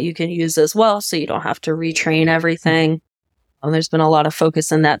adapters that you can use as well, so you don't have to retrain everything. There's been a lot of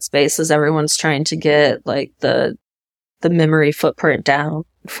focus in that space as everyone's trying to get the memory footprint down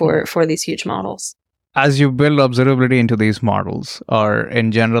for these huge models. As you build observability into these models, or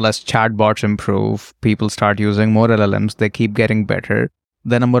in general, as chatbots improve, people start using more LLMs, they keep getting better,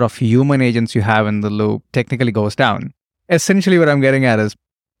 the number of human agents you have in the loop technically goes down. Essentially, what I'm getting at is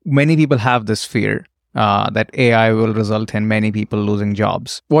many people have this fear that AI will result in many people losing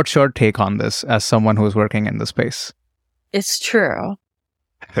jobs. What's your take on this as someone who's working in the space? It's true.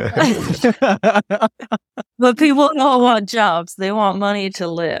 But people don't want jobs. They want money to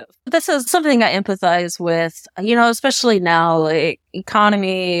live. This is something I empathize with, especially now,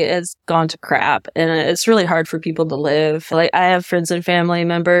 economy has gone to crap and it's really hard for people to live. I have friends and family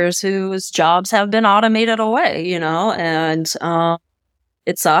members whose jobs have been automated away, and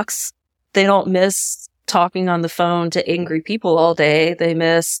it sucks. They don't miss talking on the phone to angry people all day. They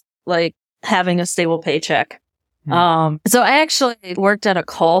miss like having a stable paycheck. So I actually worked at a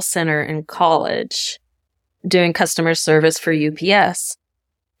call center in college doing customer service for UPS.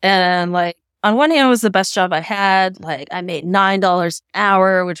 And like, on one hand, it was the best job I had. Like, I made $9 an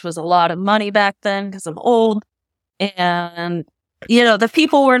hour, which was a lot of money back then because I'm old. And, the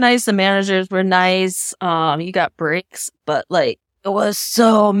people were nice. The managers were nice. You got breaks, but like, it was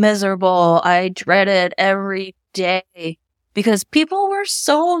so miserable. I dreaded every day because people were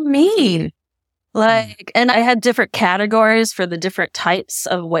so mean. Like, and I had different categories for the different types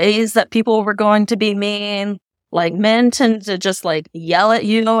of ways that people were going to be mean. Like, men tend to just like yell at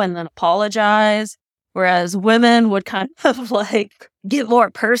you and then apologize, whereas women would kind of like get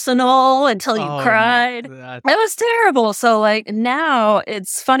more personal until you cried. It was terrible. So like now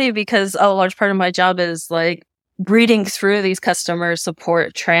it's funny because a large part of my job is like reading through these customer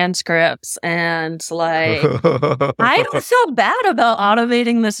support transcripts, and like I don't feel bad about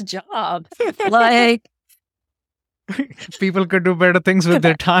automating this job. Like, people could do better things with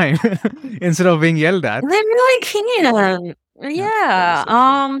their time instead of being yelled at. They really can.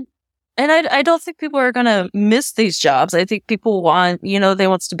 Yeah. And I don't think people are gonna miss these jobs. I think people want, they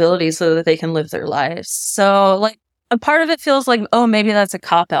want stability so that they can live their lives. So like, a part of it feels like, oh, maybe that's a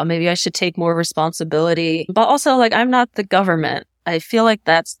cop-out. Maybe I should take more responsibility. But also, like, I'm not the government. I feel like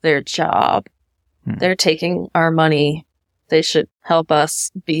that's their job. They're taking our money. They should help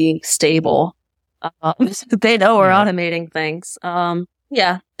us be stable. They know we're automating things.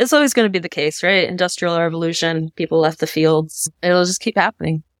 Yeah, it's always going to be the case, right? Industrial revolution, people left the fields. It'll just keep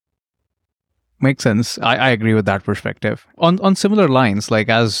happening. Makes sense. I agree with that perspective. On similar lines, like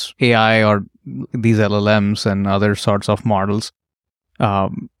as AI or these LLMs and other sorts of models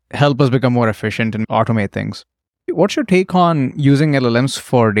help us become more efficient and automate things. What's your take on using LLMs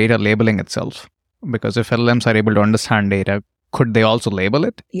for data labeling itself? Because if LLMs are able to understand data, could they also label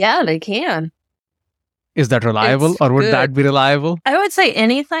it? Yeah, they can. Is that reliable, or would that be reliable? I would say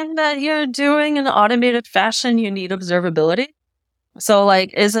anything that you're doing in an automated fashion, you need observability. So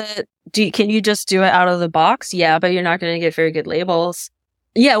like, can you just do it out of the box? Yeah, but you're not going to get very good labels.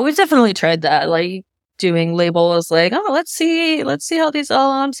 Yeah, we've definitely tried that. Like doing labels like, oh, let's see how these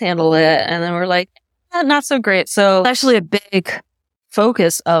LLMs handle it. And then we're like, not so great. So actually a big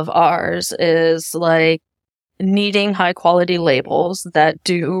focus of ours is like needing high quality labels that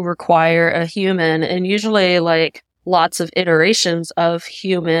do require a human, and usually like lots of iterations of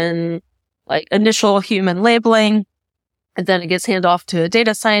human, like initial human labeling. And then it gets handed off to a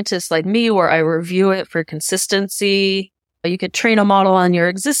data scientist like me, where I review it for consistency. You could train a model on your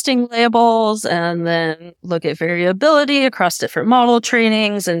existing labels and then look at variability across different model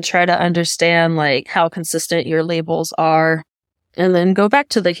trainings and try to understand like how consistent your labels are. And then go back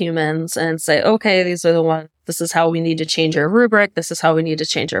to the humans and say, okay, these are the ones. This is how we need to change our rubric. This is how we need to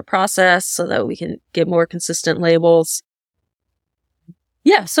change our process so that we can get more consistent labels.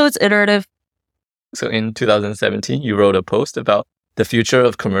 Yeah, so it's iterative. So in 2017, you wrote a post about the future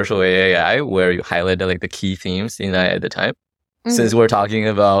of commercial AI, where you highlighted like the key themes in that at the time. Since we're talking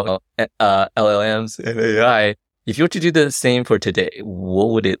about LLMs and AI, if you were to do the same for today, what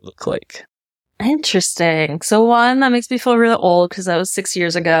would it look like? Interesting. So one, that makes me feel really old because that was 6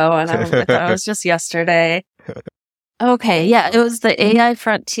 years ago and I thought it was just yesterday. Okay, yeah, it was the AI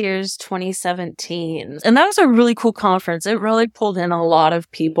Frontiers 2017. And that was a really cool conference. It really pulled in a lot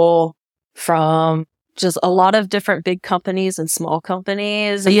of people from just a lot of different big companies and small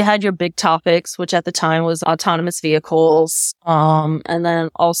companies. So you had your big topics, which at the time was autonomous vehicles, and then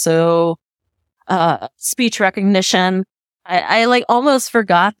also speech recognition. I like almost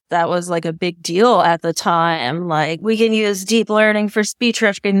forgot that was like a big deal at the time. Like we can use deep learning for speech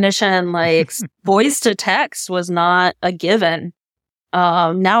recognition. Like voice to text was not a given.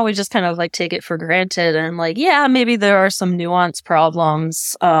 Now we just kind of like take it for granted and like, yeah, maybe there are some nuanced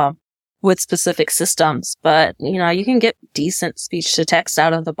problems, with specific systems, but you can get decent speech to text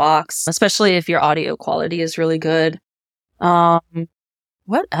out of the box, especially if your audio quality is really good.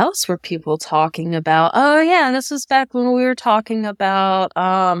 What else were people talking about? Oh yeah, this was back when we were talking about,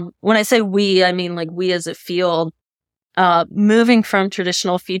 when I say we, I mean like we as a field, moving from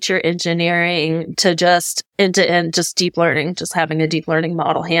traditional feature engineering to just end-to-end, just deep learning, just having a deep learning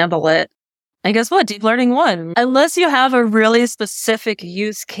model handle it. I guess what? Deep learning won. Unless you have a really specific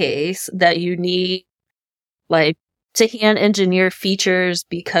use case that you need, like, to hand engineer features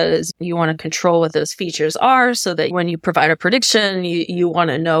because you want to control what those features are so that when you provide a prediction, you want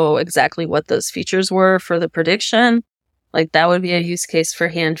to know exactly what those features were for the prediction. Like, that would be a use case for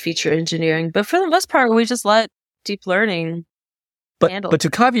hand feature engineering. But for the most part, we just let deep learning handle. But to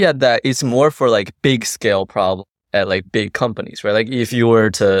caveat that, it's more for like big scale problem at like big companies, right? Like if you were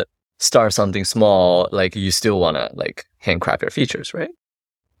to start something small, like you still want to like handcraft your features, right?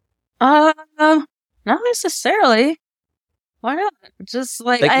 Not necessarily. Why not? Just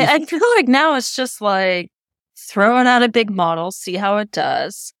like, I feel like now it's just like throwing out a big model, see how it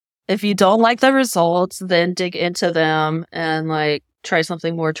does. If you don't like the results, then dig into them and like try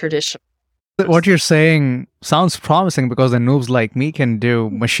something more traditional. What you're saying sounds promising because the noobs like me can do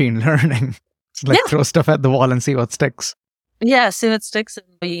machine learning. It's like throw stuff at the wall and see what sticks. Yeah, see what sticks.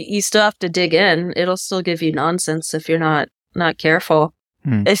 You still have to dig in. It'll still give you nonsense if you're not careful.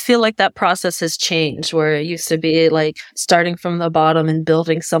 I feel like that process has changed where it used to be like starting from the bottom and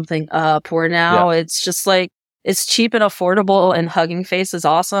building something up, where now it's just like it's cheap and affordable and Hugging Face is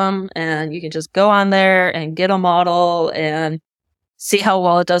awesome. And you can just go on there and get a model and see how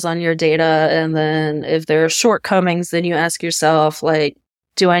well it does on your data. And then if there are shortcomings, then you ask yourself, like,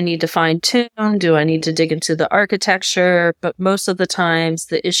 do I need to fine tune? Do I need to dig into the architecture? But most of the times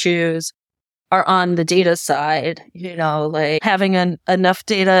the issues are on the data side, you know, like having enough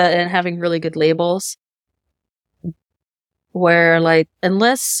data and having really good labels. Where like,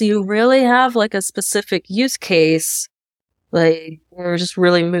 unless you really have like a specific use case, like we're just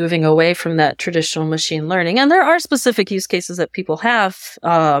really moving away from that traditional machine learning. And there are specific use cases that people have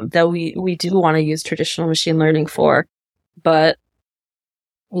that we do want to use traditional machine learning for, but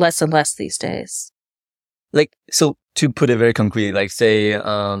less and less these days. Like, so to put it very concrete, like say,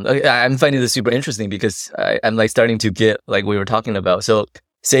 I'm finding this super interesting because I'm like starting to get like we were talking about. So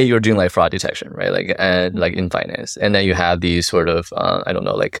say you're doing like fraud detection, right? Like, and like in finance, and then you have these sort of, I don't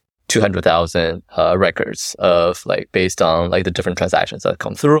know, like 200,000 records of like based on like the different transactions that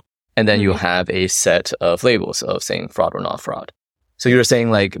come through. And then you have a set of labels of saying fraud or not fraud. So you're saying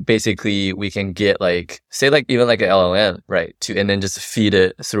like basically we can get like, say like even like an LLM, right? And then just feed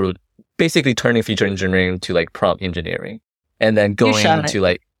it through basically turning feature engineering to like prompt engineering and then going to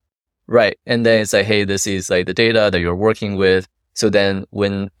like, right. And then it's like, hey, this is like the data that you're working with. So then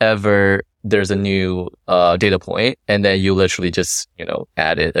whenever there's a new data point and then you literally just, you know,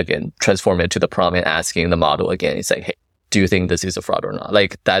 add it again, transform it to the prompt and asking the model again. It's like, hey, do you think this is a fraud or not?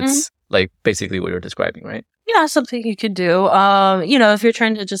 Like that's like basically what you're describing, right? Yeah, something you could do. You know, if you're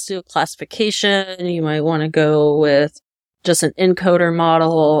trying to just do a classification, you might want to go with just an encoder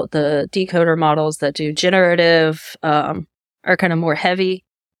model. The decoder models that do generative are kind of more heavy.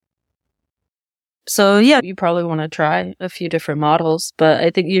 So yeah, you probably want to try a few different models, but I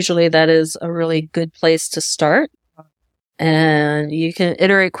think usually that is a really good place to start. And you can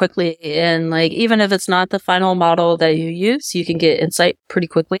iterate quickly, and like even if it's not the final model that you use, you can get insight pretty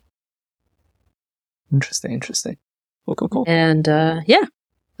quickly. Interesting. Cool. And yeah,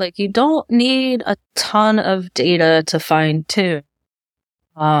 like you don't need a ton of data to fine tune,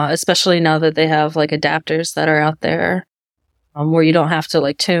 especially now that they have like adapters that are out there where you don't have to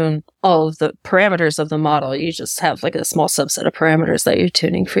like tune all of the parameters of the model. You just have like a small subset of parameters that you're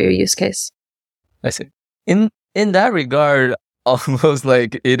tuning for your use case. I see. In that regard, almost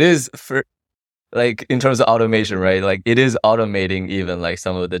like it is for like in terms of automation, right? Like it is automating even like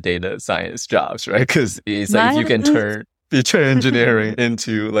some of the data science jobs, right? Because it's like you can turn feature engineering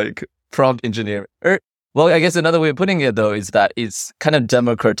into like prompt engineering. Well, I guess another way of putting it though is that it's kind of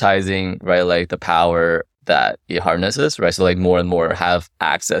democratizing, right? Like the power that it harnesses, right? So like more and more have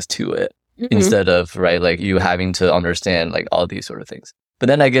access to it instead of, right, like you having to understand like all these sort of things. But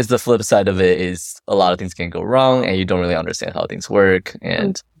then I guess the flip side of it is a lot of things can go wrong and you don't really understand how things work.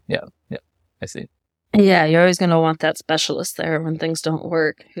 And yeah, I see. Yeah, you're always going to want that specialist there when things don't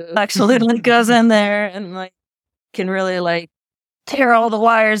work, who actually like goes in there and like can really like tear all the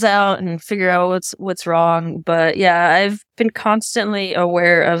wires out and figure out what's wrong. But yeah, I've been constantly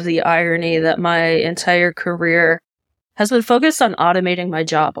aware of the irony that my entire career has been focused on automating my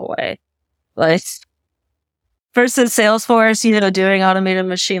job away. Like first in Salesforce, you know, doing automated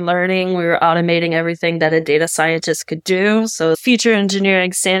machine learning, we were automating everything that a data scientist could do. So feature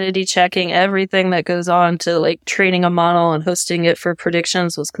engineering, sanity checking, everything that goes on to like training a model and hosting it for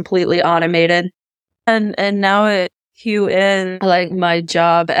predictions was completely automated. And now at CueIn, like my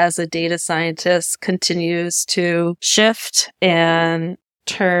job as a data scientist continues to shift and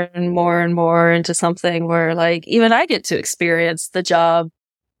turn more and more into something where like even I get to experience the job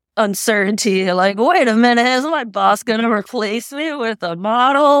uncertainty. Like, wait a minute, is my boss going to replace me with a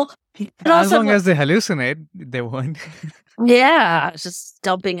model? As long as they hallucinate, they won't. Yeah, just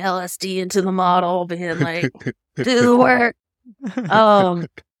dumping LSD into the model, being like, do the work.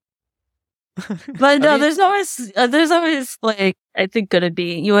 But no, there's always like, I think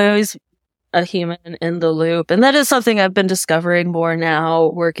you always a human in the loop. And that is something I've been discovering more now,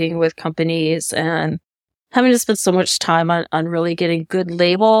 working with companies and having to spend so much time on really getting good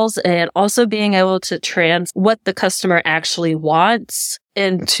labels and also being able to what the customer actually wants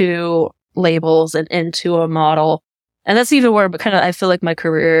into labels and into a model. And that's even where I feel like my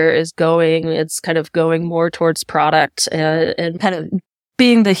career is going. It's kind of going more towards product and kind of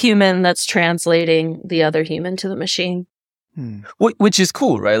being the human that's translating the other human to the machine. Which is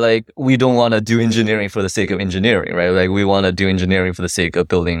cool, right? Like, we don't want to do engineering for the sake of engineering, right? Like, we want to do engineering for the sake of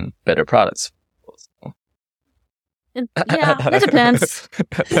building better products. Yeah, it depends.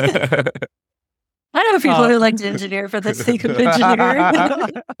 I know people who like to engineer for the sake of engineering.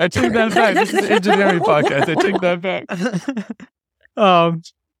 I take that back. This is an engineering podcast. I take that back.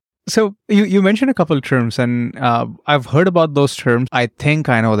 So you mentioned a couple of terms, and I've heard about those terms. I think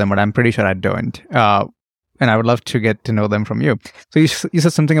I know them, but I'm pretty sure I don't. And I would love to get to know them from you. So you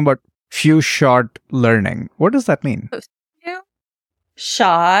said something about few-shot learning. What does that mean?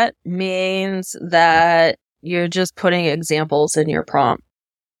 Shot means that you're just putting examples in your prompt.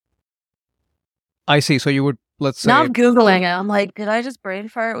 I see. So you would, let's say... Now I'm Googling it. I'm like, did I just brain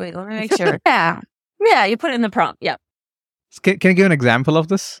fart? Wait, let me make sure. Yeah, you put it in the prompt. Yeah. Can you give an example of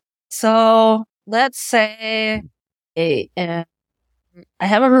this? So let's say I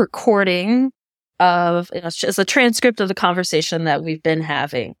have a recording of, it's a transcript of the conversation that we've been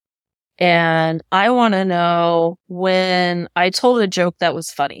having. And I want to know when I told a joke that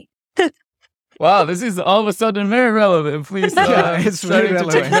was funny. Wow, this is all of a sudden very relevant. Please, it's very to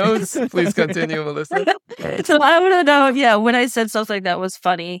take notes. Please continue, Melissa. So I want to know, when I said something that was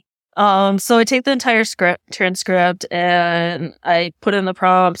funny. So I take the entire transcript and I put in the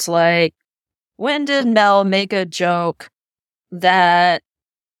prompts like, when did Mel make a joke that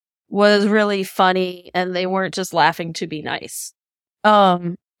was really funny and they weren't just laughing to be nice?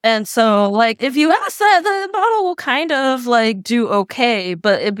 And so, like, if you ask that, the model will kind of, like, do okay,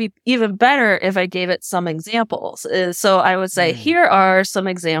 but it'd be even better if I gave it some examples. So I would say, here are some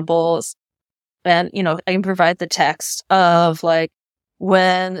examples, and, I can provide the text of, like,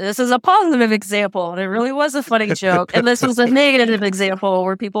 when this is a positive example, and it really was a funny joke, and this was a negative example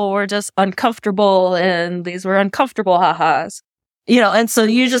where people were just uncomfortable, and these were uncomfortable ha-has. And so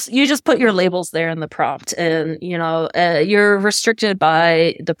you just put your labels there in the prompt, and, you're restricted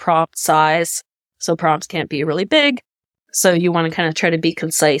by the prompt size. So prompts can't be really big. So you want to kind of try to be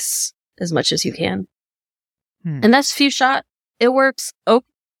concise as much as you can. And that's few shot. It works.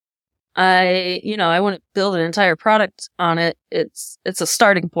 I wouldn't build an entire product on it. It's a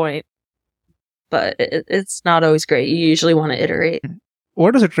starting point, but it's not always great. You usually want to iterate.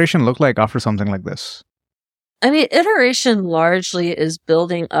 What does iteration look like after something like this? I mean, iteration largely is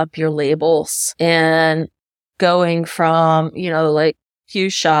building up your labels and going from, like few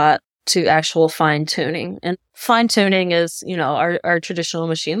shot to actual fine tuning. And fine tuning is, our traditional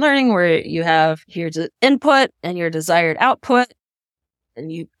machine learning where you have your input and your desired output,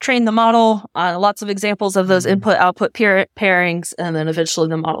 and you train the model on lots of examples of those input output pairings. And then eventually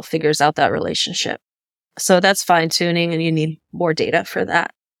the model figures out that relationship. So that's fine tuning, and you need more data for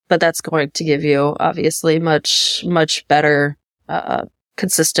that. But that's going to give you, obviously, much, much better,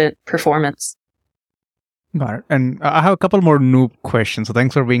 consistent performance. Got it. And I have a couple more noob questions, so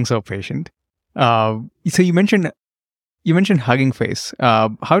thanks for being so patient. So you mentioned Hugging Face.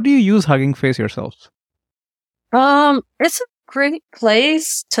 How do you use Hugging Face yourself? It's a great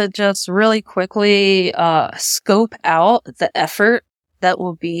place to just really quickly scope out the effort that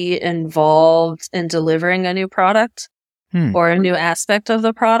will be involved in delivering a new product. Or a new aspect of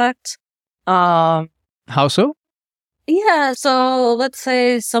the product. How so? Yeah, so let's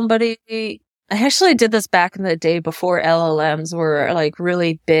say I actually did this back in the day before LLMs were like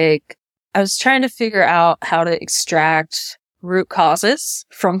really big. I was trying to figure out how to extract root causes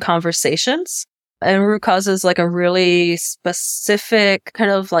from conversations. And root cause is like a really specific kind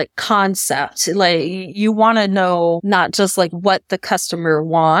of like concept. Like you want to know not just like what the customer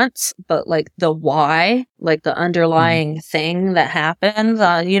wants, but like the why, like the underlying thing that happened.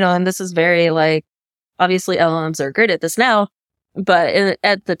 And this is very like, obviously LLMs are great at this now, but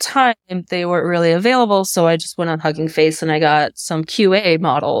at the time they weren't really available. So I just went on Hugging Face and I got some QA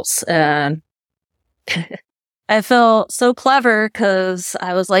models, and I felt so clever because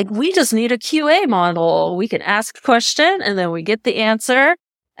I was like, we just need a QA model. We can ask a question and then we get the answer.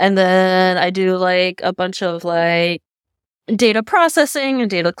 And then I do like a bunch of like data processing and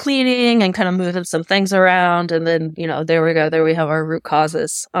data cleaning and kind of moving some things around. And then, there we go. There we have our root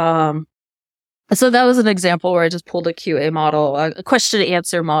causes. So that was an example where I just pulled a QA model, a question and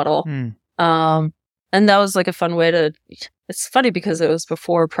answer model. And that was like a fun way to, it's funny because it was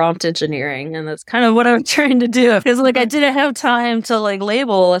before prompt engineering, and that's kind of what I'm trying to do. Because like I didn't have time to like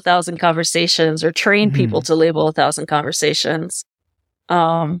label 1,000 conversations or train people to label 1,000 conversations.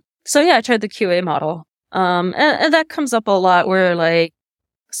 So yeah, I tried the QA model. And that comes up a lot where like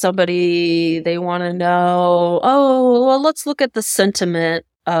they want to know, oh, well, let's look at the sentiment.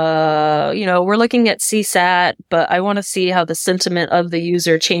 We're looking at CSAT, but I want to see how the sentiment of the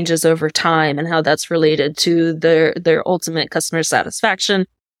user changes over time and how that's related to their ultimate customer satisfaction.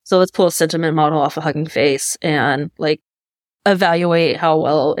 So let's pull a sentiment model off of Hugging Face and like evaluate how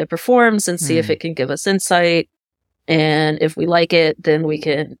well it performs and see if it can give us insight. And if we like it, then we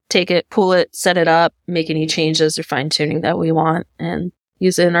can take it, pull it, set it up, make any changes or fine tuning that we want and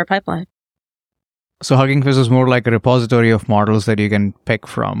use it in our pipeline. So Hugging Face is more like a repository of models that you can pick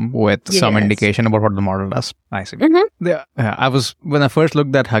from with some indication about what the model does. I see. When I first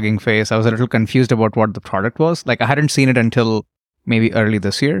looked at Hugging Face, I was a little confused about what the product was. Like I hadn't seen it until maybe early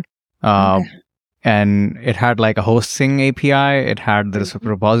this year. And it had like a hosting API. It had this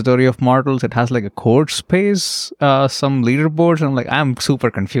repository of models. It has like a code space, some leaderboards. And I'm like, I'm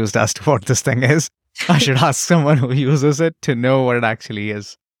super confused as to what this thing is. I should ask someone who uses it to know what it actually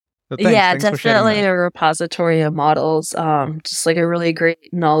is. So thanks definitely a repository of models. Just like a really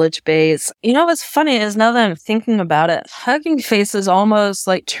great knowledge base. You know what's funny is now that I'm thinking about it, Hugging Face is almost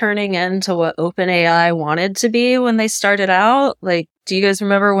like turning into what OpenAI wanted to be when they started out. Like, do you guys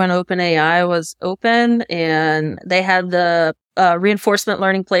remember when OpenAI was open and they had the reinforcement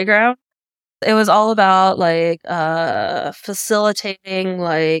learning playground? It was all about like facilitating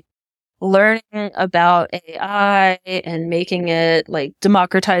like learning about AI and making it like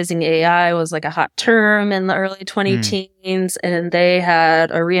democratizing AI was like a hot term in the early 2010s. And they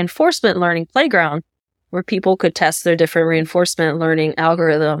had a reinforcement learning playground where people could test their different reinforcement learning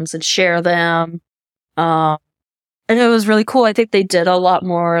algorithms and share them. And it was really cool. I think they did a lot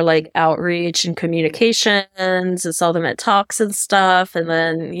more like outreach and communications and saw them at talks and stuff. And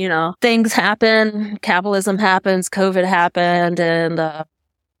then, you know, things happen, capitalism happens, COVID happened, and,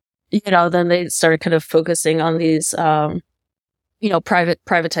 then they started kind of focusing on these, privatized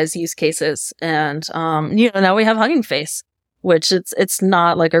use cases. And, now we have Hugging Face, which it's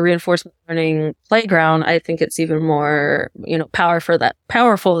not like a reinforcement learning playground. I think it's even more,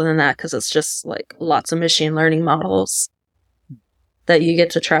 powerful than that because it's just like lots of machine learning models that you get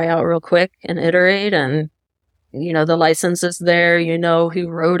to try out real quick and iterate. And, the license is there, who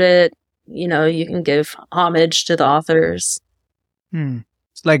wrote it, you can give homage to the authors.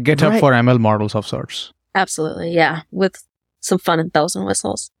 It's like GitHub for ML models of sorts. Absolutely, yeah. With some fun and bells and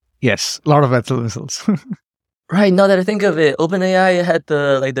whistles. Yes, a lot of bells and whistles. Right, now that I think of it, OpenAI had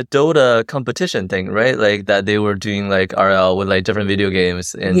the Dota competition thing, right? Like that they were doing like RL with like different video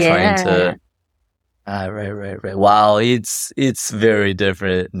games and trying to... Right. Wow, it's very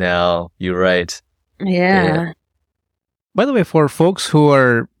different now. You're right. Yeah. By the way, for folks who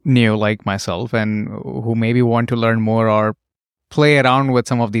are new like myself and who maybe want to learn more or play around with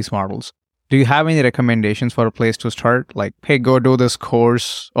some of these models, do you have any recommendations for a place to start? Like, hey, go do this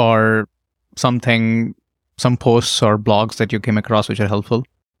course or something, some posts or blogs that you came across which are helpful?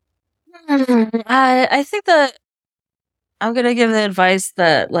 I think that I'm going to give the advice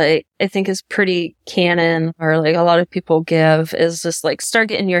that like I think is pretty canon or like a lot of people give is just like start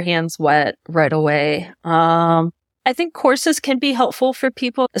getting your hands wet right away. I think courses can be helpful for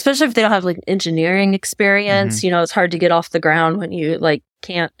people, especially if they don't have like engineering experience. It's hard to get off the ground when you like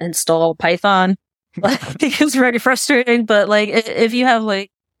can't install Python. Like it's very frustrating. But like if you have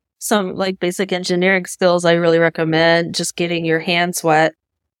like some like basic engineering skills, I really recommend just getting your hands wet.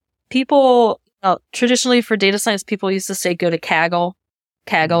 People traditionally for data science, people used to say go to Kaggle.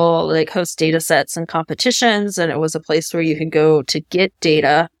 Kaggle like hosts data sets and competitions, and it was a place where you could go to get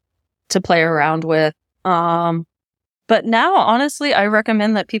data to play around with. But now, honestly, I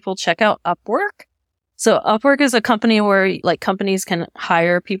recommend that people check out Upwork. So Upwork is a company where like companies can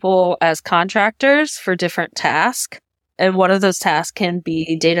hire people as contractors for different tasks. And one of those tasks can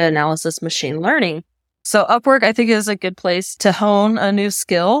be data analysis, machine learning. So Upwork, I think, is a good place to hone a new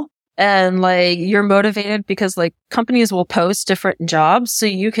skill. And like you're motivated because like companies will post different jobs. So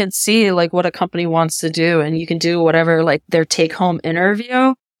you can see like what a company wants to do and you can do whatever like their take home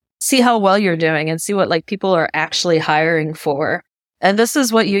interview. See how well you're doing and see what like people are actually hiring for. And this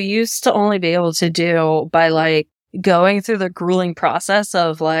is what you used to only be able to do by like going through the grueling process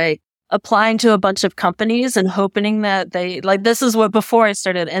of like applying to a bunch of companies and hoping that they like, this is what before I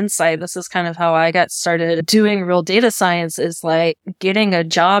started Insight, this is kind of how I got started doing real data science is like getting a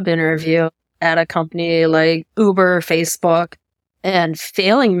job interview at a company like Uber, Facebook and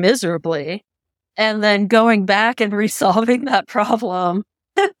failing miserably. and then going back and resolving that problem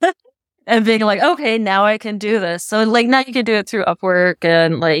and being like, okay, now I can do this. So like now you can do it through Upwork,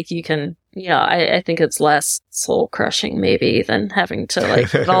 and like you can, I think it's less soul crushing maybe than having to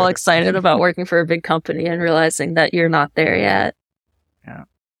like get all excited about working for a big company and realizing that you're not there yet. Yeah.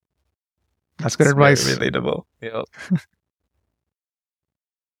 That's good advice. Very relatable. Yeah.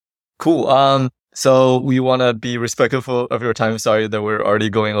 Cool. So we want to be respectful of your time. Sorry that we're already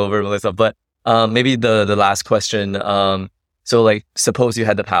going over, Melissa, but maybe the last question. So like, suppose you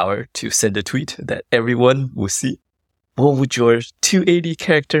had the power to send a tweet that everyone will see. What would your 280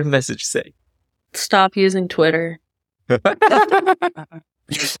 character message say? Stop using Twitter.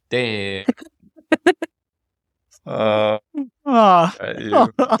 Damn.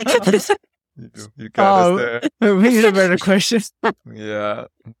 You got us there. We need a better question. Yeah.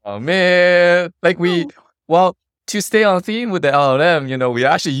 Oh man. Like to stay on theme with the LLM, we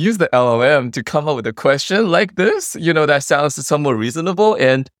actually use the LLM to come up with a question like this, that sounds somewhat reasonable.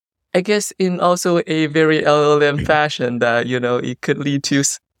 And I guess in also a very LLM fashion that, it could lead to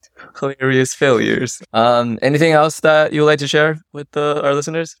hilarious failures. Anything else that you'd like to share with our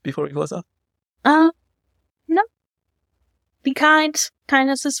listeners before we close off? No. Be kind.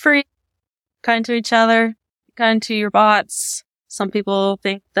 Kindness is free. Kind to each other. Kind to your bots. Some people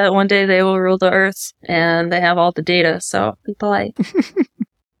think that one day they will rule the earth and they have all the data, so be polite.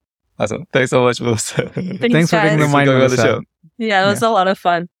 Awesome. Thanks so much, Melissa. Thanks for taking the mind on the show. Yeah, it was a lot of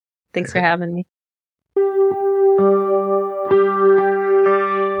fun. Thanks for having me.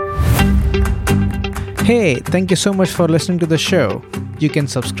 Hey, thank you so much for listening to the show. You can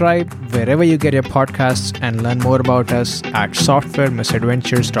subscribe wherever you get your podcasts and learn more about us at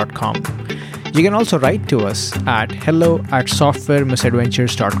softwaremisadventures.com. You can also write to us at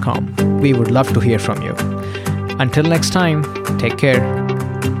hello@softwaremisadventures.com. We would love to hear from you. Until next time, take care.